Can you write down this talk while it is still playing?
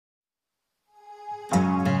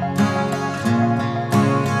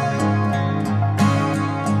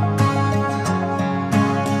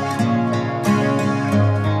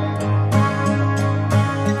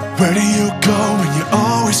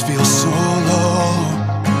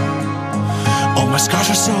scars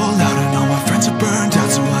are so loud and all my friends are burned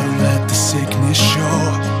out, so I don't let the sickness show.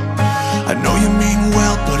 I know you mean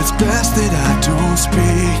well, but it's best that I don't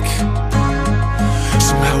speak.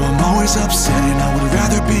 Somehow I'm always upset and I would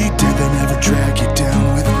rather be dead than ever drag you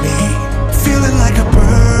down with me. Feeling like a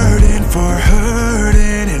burden for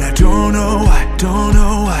hurting, and I don't know why, don't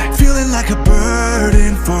know why. Feeling like a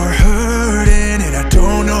burden for hurting, and I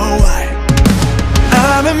don't know why.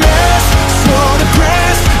 I'm a mess, so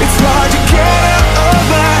depressed, it's hard to get out of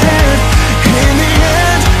my head. In the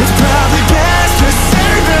end, it's probably best to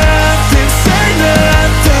say nothing, say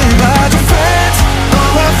nothing. My defense,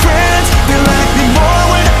 all my friends, they like me more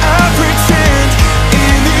when I pretend.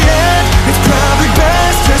 In the end, it's probably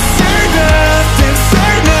best to say nothing,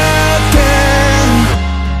 say nothing.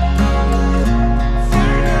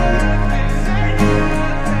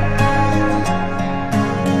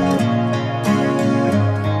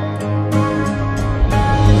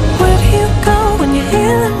 Where do you go when you're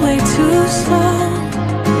healing way too slow?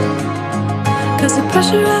 'Cause the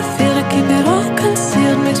pressure I feel to keep it all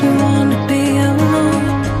concealed makes me wanna be alone.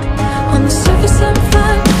 On the surface I'm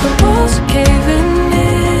fine, but the walls are caving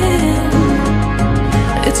in.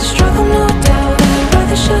 It's a struggle, no doubt, and I'd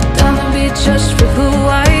rather shut down than be judged for who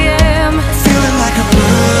I am. Feeling like a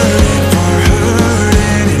burden for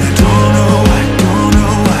hurting, and I don't know why, don't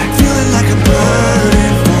know why. Feeling like a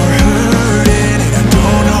burden for hurting, and I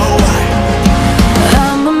don't know why.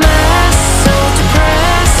 I'm a mess, so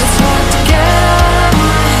depressed, it's hard to get out of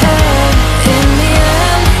my head. In the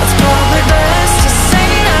end, it's probably best to say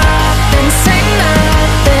nothing, say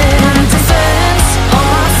nothing. My defense, all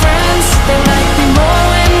my friends, they like me more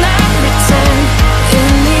when I pretend.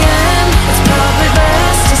 In the end, it's probably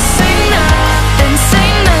best to say nothing, say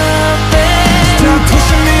nothing. Stop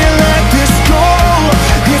pushing me and let this go.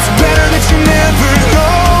 It's better that you never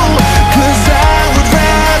know, 'cause I would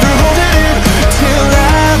rather hold it in till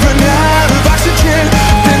I run out of oxygen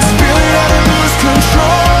than spill it out and lose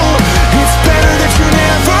control. It's better that you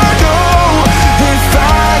never know. If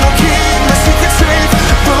I don't keep my secret safe,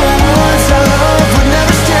 the ones I love would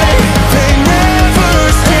never stay. They never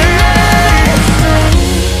stay.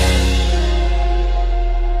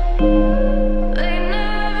 They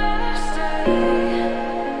never stay.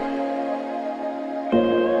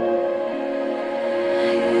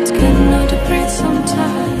 It's good enough to breathe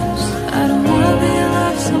sometimes.